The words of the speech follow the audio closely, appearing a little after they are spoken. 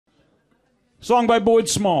Song by Boyd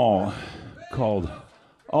Small called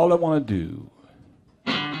All I Want to Do.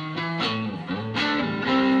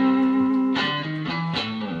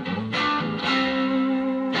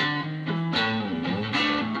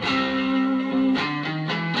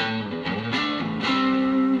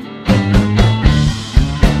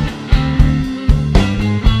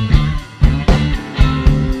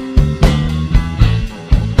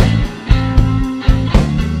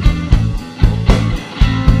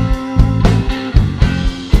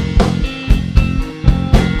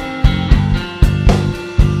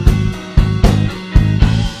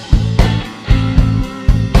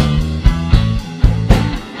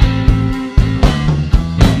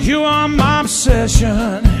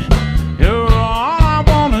 Obsession, you're all I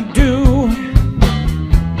wanna do.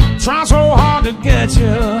 Try so hard to get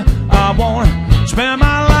you. I wanna spend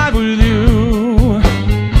my life with you.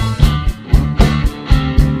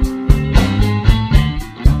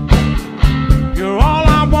 You're all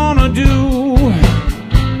I wanna do.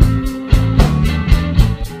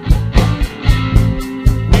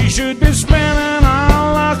 We should be spending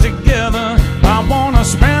our lives together. I wanna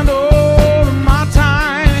spend all of my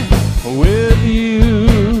time with you.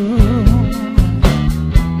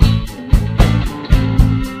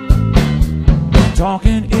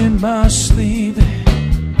 Talking in my sleep,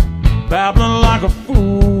 babbling like a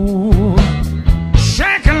fool,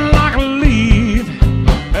 shaking like a leaf,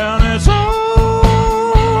 and it's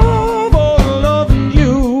all for loving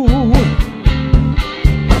you.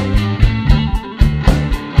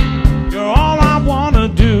 You're all I wanna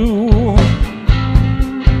do.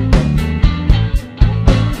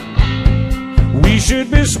 We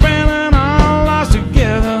should be spending our lives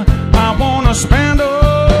together. I wanna spend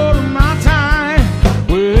all of my time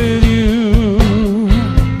with you.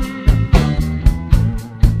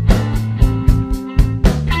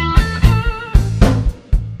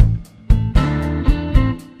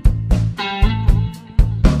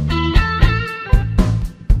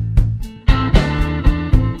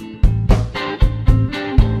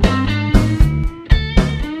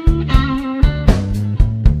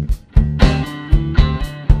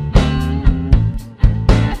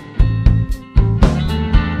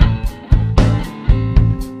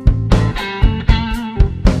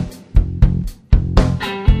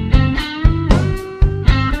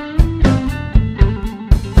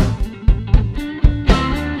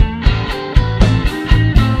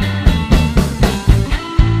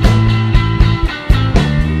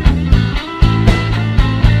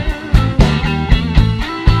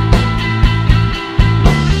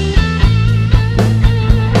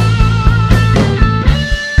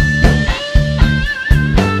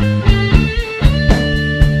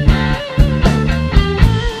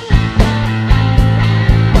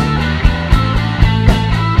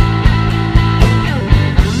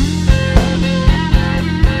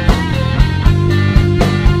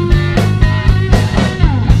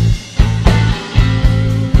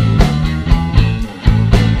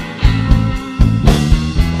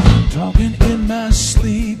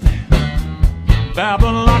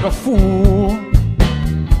 Babbling like a fool,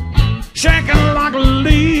 shaking like a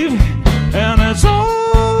leaf, and it's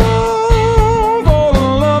all for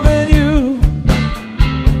loving you.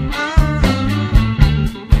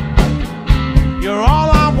 You're all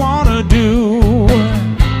I wanna do.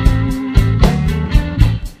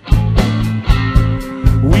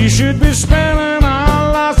 We should be spending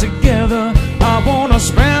our lives together. I wanna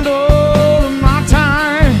spend all of my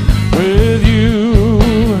time with you.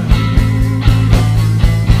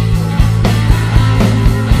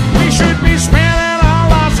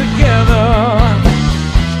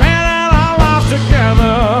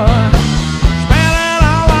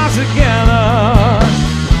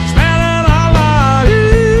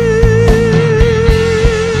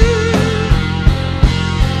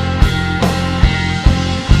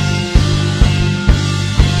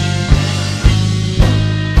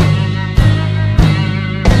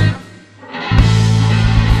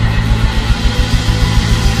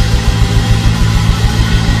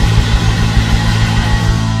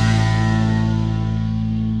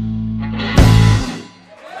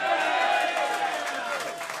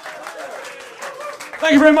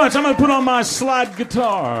 Thank you very much. I'm going to put on my slide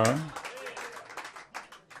guitar.